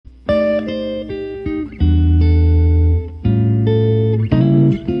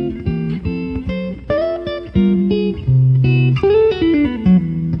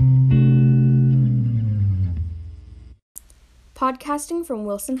Broadcasting from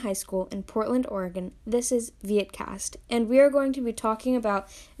Wilson High School in Portland, Oregon, this is Vietcast, and we are going to be talking about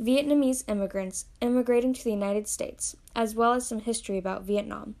Vietnamese immigrants immigrating to the United States, as well as some history about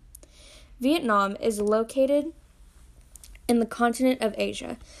Vietnam. Vietnam is located in the continent of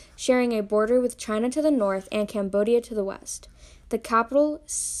Asia, sharing a border with China to the north and Cambodia to the west. The capital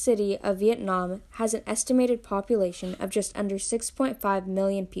city of Vietnam has an estimated population of just under 6.5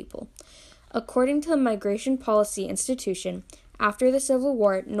 million people. According to the Migration Policy Institution, after the Civil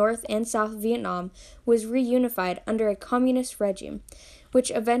War, North and South Vietnam was reunified under a communist regime,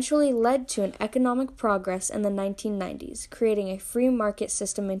 which eventually led to an economic progress in the 1990s, creating a free market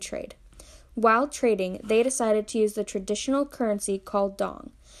system in trade. While trading, they decided to use the traditional currency called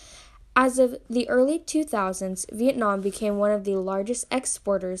dong. As of the early 2000s, Vietnam became one of the largest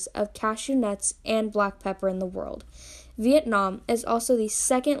exporters of cashew nuts and black pepper in the world. Vietnam is also the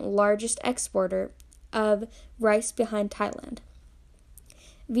second largest exporter of rice behind Thailand.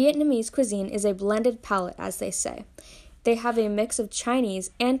 Vietnamese cuisine is a blended palate, as they say. They have a mix of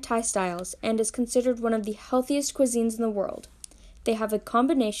Chinese and Thai styles and is considered one of the healthiest cuisines in the world. They have a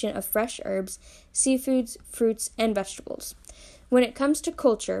combination of fresh herbs, seafoods, fruits, and vegetables. When it comes to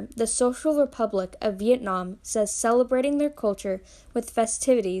culture, the Social Republic of Vietnam says celebrating their culture with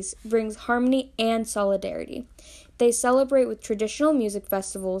festivities brings harmony and solidarity. They celebrate with traditional music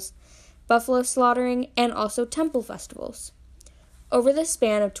festivals, buffalo slaughtering, and also temple festivals. Over the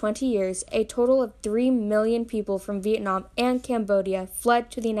span of 20 years, a total of 3 million people from Vietnam and Cambodia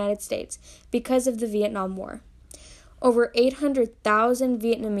fled to the United States because of the Vietnam War. Over 800,000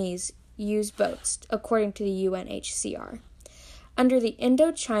 Vietnamese use boats, according to the UNHCR. Under the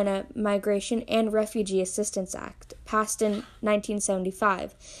Indochina Migration and Refugee Assistance Act, passed in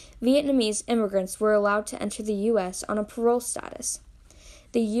 1975, Vietnamese immigrants were allowed to enter the U.S. on a parole status.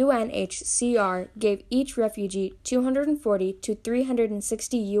 The UNHCR gave each refugee $240 to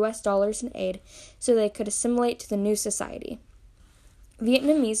 $360 in aid so they could assimilate to the new society.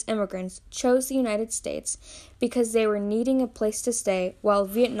 Vietnamese immigrants chose the United States because they were needing a place to stay while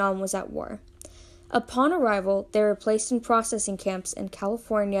Vietnam was at war. Upon arrival, they were placed in processing camps in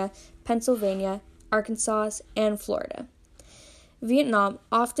California, Pennsylvania, Arkansas, and Florida. Vietnam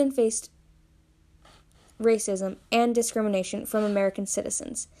often faced racism and discrimination from American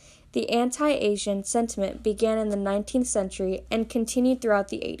citizens. The anti-Asian sentiment began in the 19th century and continued throughout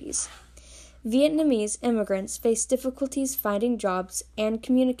the 80s. Vietnamese immigrants faced difficulties finding jobs and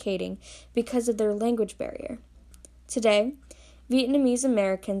communicating because of their language barrier. Today, Vietnamese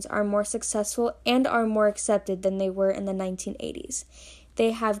Americans are more successful and are more accepted than they were in the 1980s.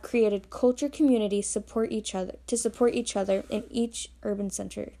 They have created culture communities to support each other in each urban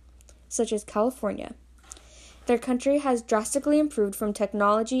center, such as California. Their country has drastically improved from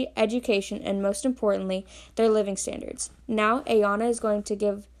technology, education, and most importantly, their living standards. Now, Ayana is going to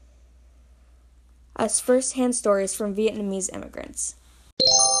give us first-hand stories from Vietnamese immigrants.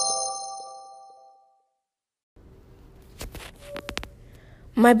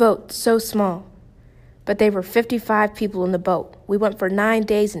 My boat, so small. But there were 55 people in the boat. We went for 9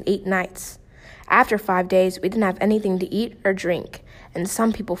 days and 8 nights. After 5 days, we didn't have anything to eat or drink, and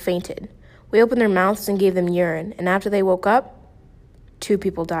some people fainted. We opened their mouths and gave them urine, and after they woke up, 2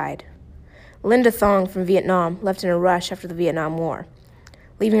 people died. Linda Thong from Vietnam left in a rush after the Vietnam War,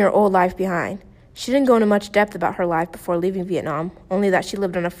 leaving her old life behind. She didn't go into much depth about her life before leaving Vietnam, only that she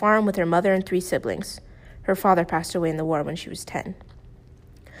lived on a farm with her mother and 3 siblings. Her father passed away in the war when she was 10.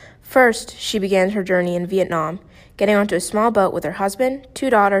 First, she began her journey in Vietnam, getting onto a small boat with her husband, 2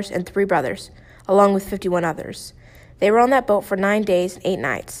 daughters, and 3 brothers, along with 51 others. They were on that boat for 9 days and 8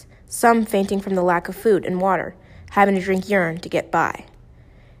 nights, some fainting from the lack of food and water, having to drink urine to get by.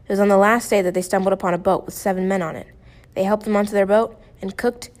 It was on the last day that they stumbled upon a boat with 7 men on it. They helped them onto their boat and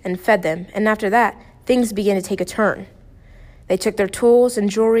cooked and fed them, and after that, things began to take a turn. They took their tools and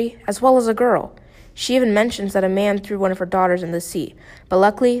jewelry, as well as a girl. She even mentions that a man threw one of her daughters in the sea, but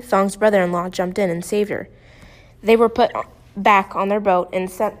luckily, Thong's brother-in-law jumped in and saved her. They were put back on their boat and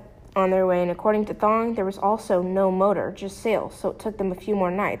set on their way, and according to Thong, there was also no motor, just sails, so it took them a few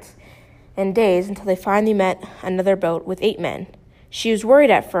more nights and days until they finally met another boat with 8 men. She was worried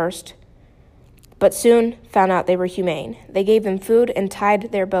at first, but soon found out they were humane. They gave them food and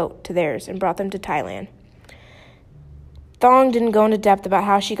tied their boat to theirs and brought them to Thailand. Thong didn't go into depth about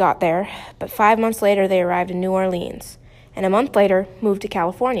how she got there, but 5 months later they arrived in New Orleans, and a month later moved to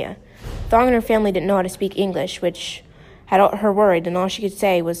California. Thong and her family didn't know how to speak English, which had her worried, and all she could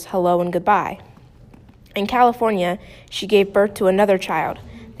say was hello and goodbye. In California, she gave birth to another child.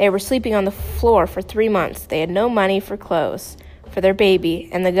 They were sleeping on the floor for 3 months. They had no money for clothes for their baby,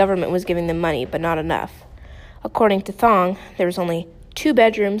 and the government was giving them money, but not enough. According to Thong, there was only 2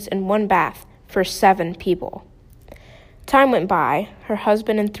 bedrooms and 1 bath for 7 people. Time went by. Her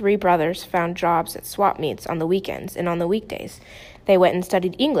husband and 3 brothers found jobs at swap meets on the weekends, and on the weekdays, they went and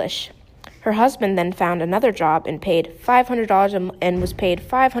studied English. Her husband then found another job and was paid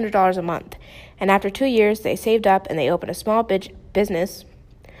 $500 a month. And after 2 years, they saved up and they opened a small business,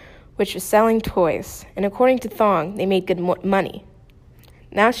 which was selling toys. And according to Thong, they made good money.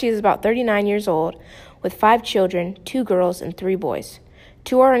 Now she is about 39 years old, with 5 children, 2 girls and 3 boys.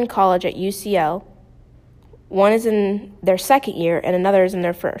 2 are in college at UCL. 1 is in their 2nd year and another is in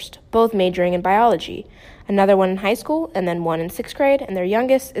their 1st, both majoring in biology. Another one in high school and then 1 in 6th grade, and their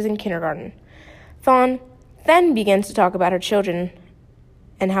youngest is in kindergarten. Thon then begins to talk about her children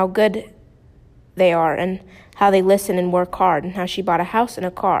and how good they are and how they listen and work hard and how she bought a house and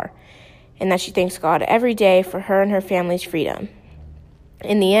a car and that she thanks God every day for her and her family's freedom.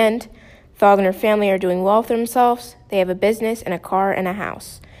 In the end, Thog and her family are doing well for themselves. They have a business and a car and a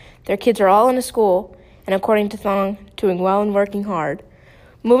house. Their kids are all in a school, and according to Thong, doing well and working hard.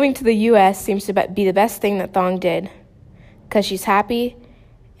 Moving to the U.S. seems to be the best thing that Thong did, because she's happy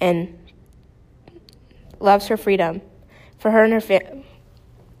and loves her freedom. For her and her family,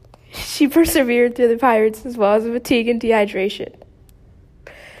 she persevered through the pirates as well as the fatigue and dehydration.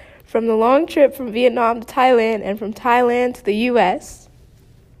 From the long trip from Vietnam to Thailand and from Thailand to the U.S.,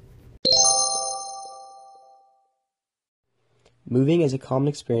 moving is a common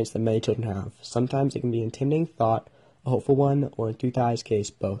experience that many children have. Sometimes it can be an intimidating thought, a hopeful one, or in Thu Thai's case,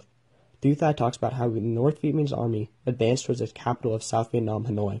 both. Thu Thai talks about how the North Vietnamese army advanced towards the capital of South Vietnam,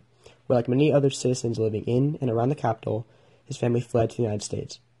 Hanoi, where like many other citizens living in and around the capital, his family fled to the United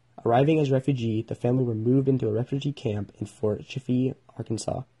States. Arriving as a refugee, the family were moved into a refugee camp in Fort Chaffee,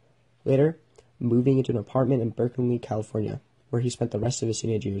 Arkansas. Later, moving into an apartment in Berkeley, California, where he spent the rest of his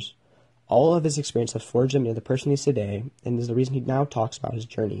teenage years. All of his experience has forged him into the person he is today, and is the reason he now talks about his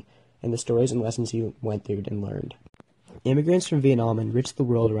journey and the stories and lessons he went through and learned. Immigrants from Vietnam enriched the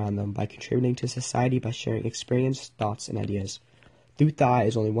world around them by contributing to society by sharing experience, thoughts, and ideas. Thu Thai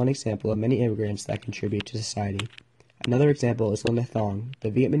is only one example of many immigrants that contribute to society. Another example is Linda Thong,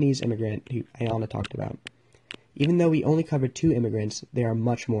 the Vietnamese immigrant who Ayana talked about. Even though we only covered 2 immigrants, there are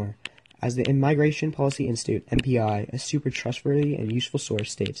much more. As the Immigration Policy Institute, MPI, a super trustworthy and useful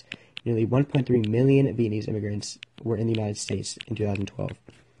source, states, nearly 1.3 million Vietnamese immigrants were in the United States in 2012.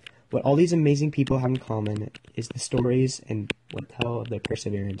 What all these amazing people have in common is the stories and what tell of their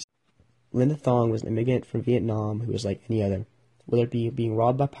perseverance. Linda Thong was an immigrant from Vietnam who was like any other. Whether it be being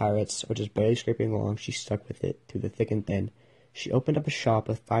robbed by pirates or just barely scraping along, she stuck with it through the thick and thin. She opened up a shop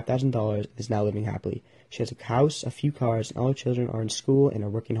with $5,000 and is now living happily. She has a house, a few cars, and all her children are in school and are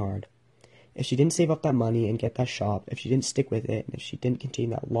working hard. If she didn't save up that money and get that shop, if she didn't stick with it, and if she didn't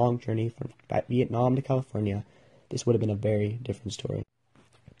continue that long journey from Vietnam to California, this would have been a very different story.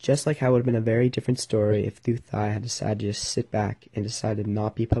 Just like how it would have been a very different story if Thu Thai had decided to just sit back and decided to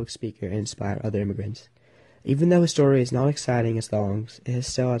not be a public speaker and inspire other immigrants. Even though his story is not exciting as Thong's, it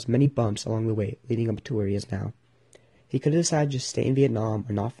still has many bumps along the way leading up to where he is now. He could have decided to just stay in Vietnam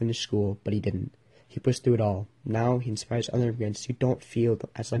or not finish school, but he didn't. He pushed through it all. Now he inspires other immigrants who don't feel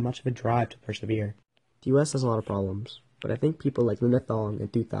as much of a drive to persevere. The U.S. has a lot of problems, but I think people like Linda Thong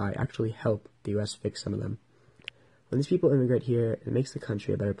and Thu Thai actually help the U.S. fix some of them. When these people immigrate here, it makes the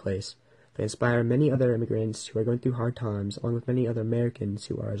country a better place. They inspire many other immigrants who are going through hard times, along with many other Americans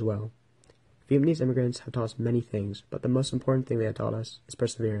who are as well. Vietnamese immigrants have taught us many things, but the most important thing they have taught us is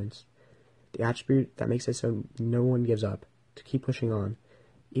perseverance. The attribute that makes it so no one gives up, to keep pushing on.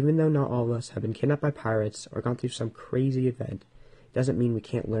 Even though not all of us have been kidnapped by pirates or gone through some crazy event, it doesn't mean we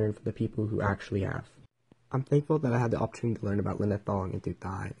can't learn from the people who actually have. I'm thankful that I had the opportunity to learn about Linda Thong and Thu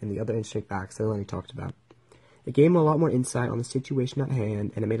Thai and the other interesting facts that Lenny talked about. It gave me a lot more insight on the situation at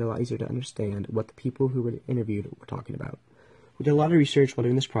hand, and it made it a lot easier to understand what the people who were interviewed were talking about. We did a lot of research while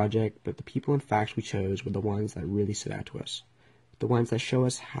doing this project, but the people and facts we chose were the ones that really stood out to us. The ones that show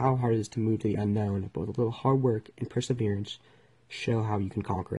us how hard it is to move to the unknown, but with a little hard work and perseverance, show how you can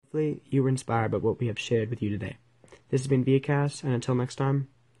conquer it. Hopefully, you were inspired by what we have shared with you today. This has been VietCast, and until next time,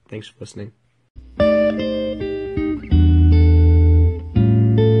 thanks for listening.